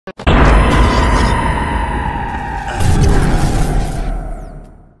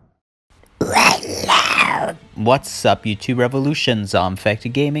What's up, YouTube Revolution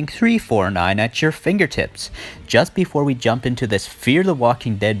ZombfectedGaming 349 at your fingertips. Just before we jump into this Fear the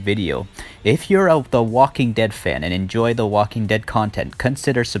Walking Dead video, if you're a The Walking Dead fan and enjoy The Walking Dead content,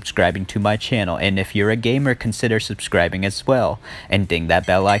 consider subscribing to my channel, and if you're a gamer, consider subscribing as well. And ding that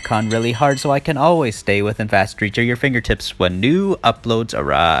bell icon really hard so I can always stay within fast reach of your fingertips when new uploads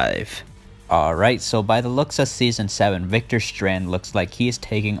arrive. Alright, so by the looks of Season 7, Victor Strand looks like he is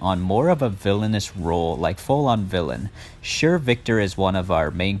taking on more of a villainous role, like full-on villain. Sure, Victor is one of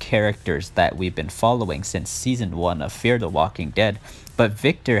our main characters that we've been following since Season 1 of Fear the Walking Dead, but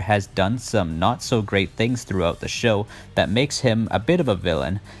Victor has done some not-so-great things throughout the show that makes him a bit of a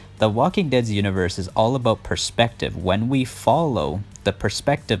villain. The Walking Dead's universe is all about perspective. When we follow the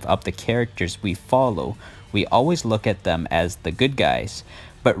perspective of the characters we follow, we always look at them as the good guys.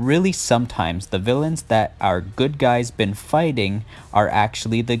 But really sometimes the villains that our good guys been fighting are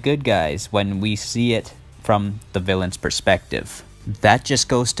actually the good guys when we see it from the villain's perspective. That just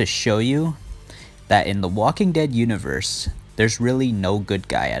goes to show you that in the Walking Dead universe, there's really no good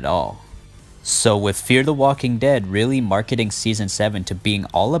guy at all. So with Fear the Walking Dead really marketing Season 7 to being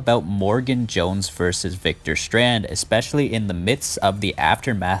all about Morgan Jones versus Victor Strand, especially in the midst of the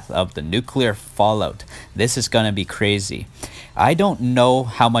aftermath of the nuclear fallout, this is gonna be crazy. I don't know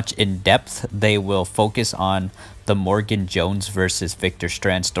how much in depth they will focus on the Morgan Jones versus Victor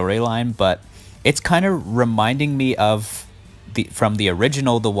Strand storyline, but it's kind of reminding me of from the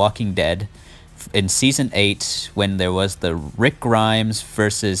original The Walking Dead in Season 8 when there was the Rick Grimes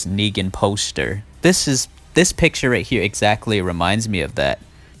versus Negan poster. This picture right here exactly reminds me of that.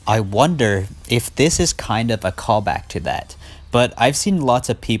 I wonder if this is kind of a callback to that. But I've seen lots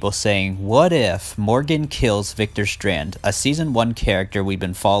of people saying, what if Morgan kills Victor Strand, a Season 1 character we've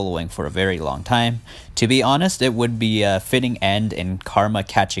been following for a very long time? To be honest, it would be a fitting end in karma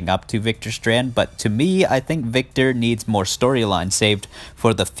catching up to Victor Strand, but to me, I think Victor needs more storyline saved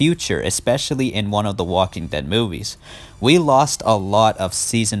for the future, especially in one of the Walking Dead movies. We lost a lot of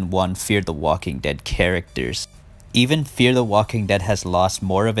Season 1 Fear the Walking Dead characters. Even Fear the Walking Dead has lost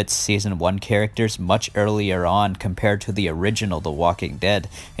more of its Season 1 characters much earlier on compared to the original The Walking Dead.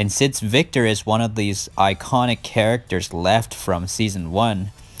 And since Victor is one of these iconic characters left from Season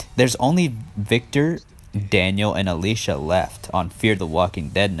 1, there's only Victor, Daniel, and Alicia left on Fear the Walking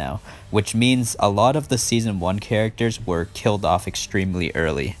Dead now, which means a lot of the Season 1 characters were killed off extremely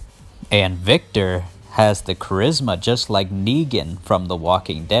early. And Victor has the charisma just like Negan from The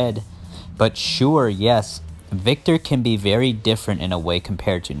Walking Dead. But sure, yes, Victor can be very different in a way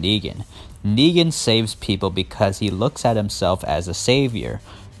compared to Negan. Negan saves people because he looks at himself as a savior,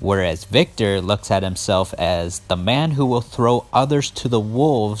 whereas Victor looks at himself as the man who will throw others to the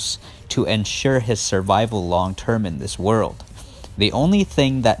wolves to ensure his survival long term in this world. The only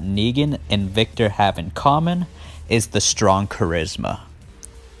thing that Negan and Victor have in common is the strong charisma.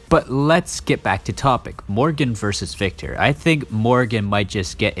 But let's get back to topic, Morgan versus Victor. I think Morgan might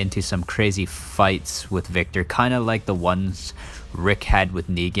just get into some crazy fights with Victor, kind of like the ones Rick had with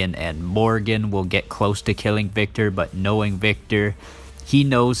Negan, and Morgan will get close to killing Victor, but knowing Victor, he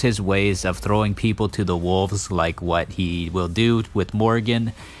knows his ways of throwing people to the wolves like what he will do with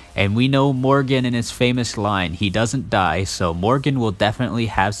Morgan. And we know Morgan in his famous line, he doesn't die, so Morgan will definitely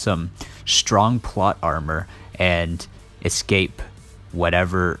have some strong plot armor and escape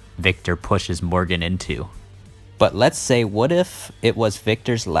whatever Victor pushes Morgan into. But let's say, what if it was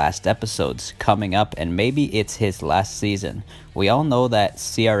Victor's last episodes coming up and maybe it's his last season? We all know that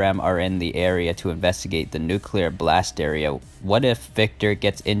CRM are in the area to investigate the nuclear blast area. What if Victor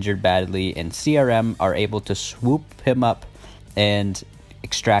gets injured badly and CRM are able to swoop him up and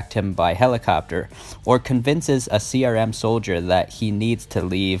extract him by helicopter, or convinces a CRM soldier that he needs to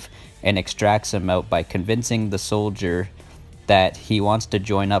leave and extracts him out by convincing the soldier that he wants to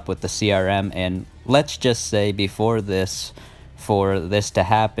join up with the CRM, and let's just say for this to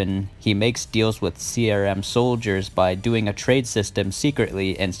happen, he makes deals with CRM soldiers by doing a trade system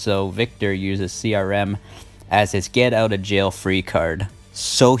secretly, and so Victor uses CRM as his get out of jail free card.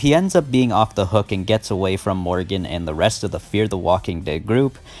 So he ends up being off the hook and gets away from Morgan and the rest of the Fear the Walking Dead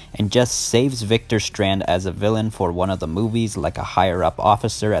group and just saves Victor Strand as a villain for one of the movies, like a higher up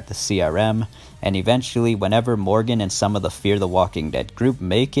officer at the CRM. And eventually, whenever Morgan and some of the Fear the Walking Dead group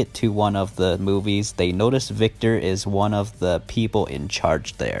make it to one of the movies, they notice Victor is one of the people in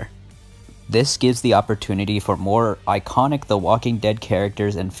charge there. This gives the opportunity for more iconic The Walking Dead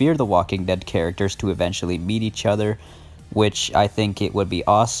characters and Fear the Walking Dead characters to eventually meet each other, which I think it would be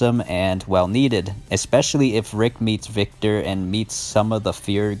awesome and well needed, especially if Rick meets Victor and meets some of the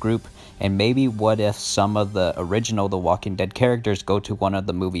Fear group And maybe what if some of the original The Walking Dead characters go to one of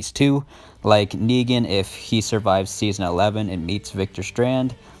the movies too, like Negan if he survives season 11 and meets Victor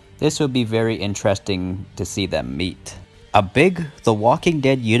Strand. This would be very interesting to see them meet. A big The Walking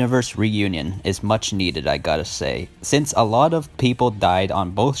Dead universe reunion is much needed, I gotta say, since a lot of people died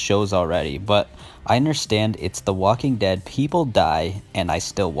on both shows already, but I understand it's The Walking Dead, people die, and I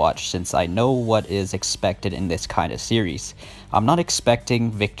still watch since I know what is expected in this kind of series. I'm not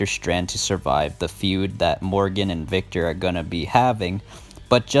expecting Victor Strand to survive the feud that Morgan and Victor are gonna be having,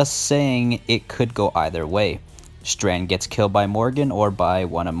 but just saying it could go either way. Strand gets killed by Morgan or by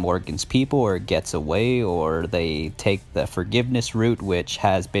one of Morgan's people, or gets away, or they take the forgiveness route, which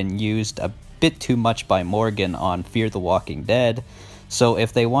has been used a bit too much by Morgan on Fear the Walking Dead. So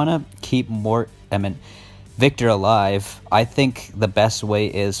if they want to keep Victor alive, I think the best way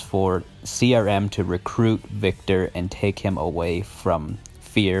is for CRM to recruit Victor and take him away from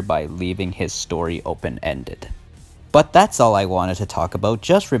Fear by leaving his story open-ended. But that's all I wanted to talk about.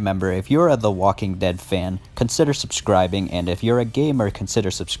 Just remember, if you're a The Walking Dead fan, consider subscribing, and if you're a gamer,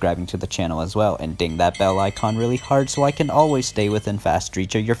 consider subscribing to the channel as well, and ding that bell icon really hard so I can always stay within fast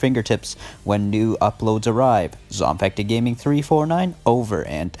reach of your fingertips when new uploads arrive. ZombfectedGaming 349 over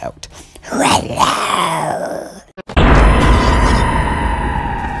and out.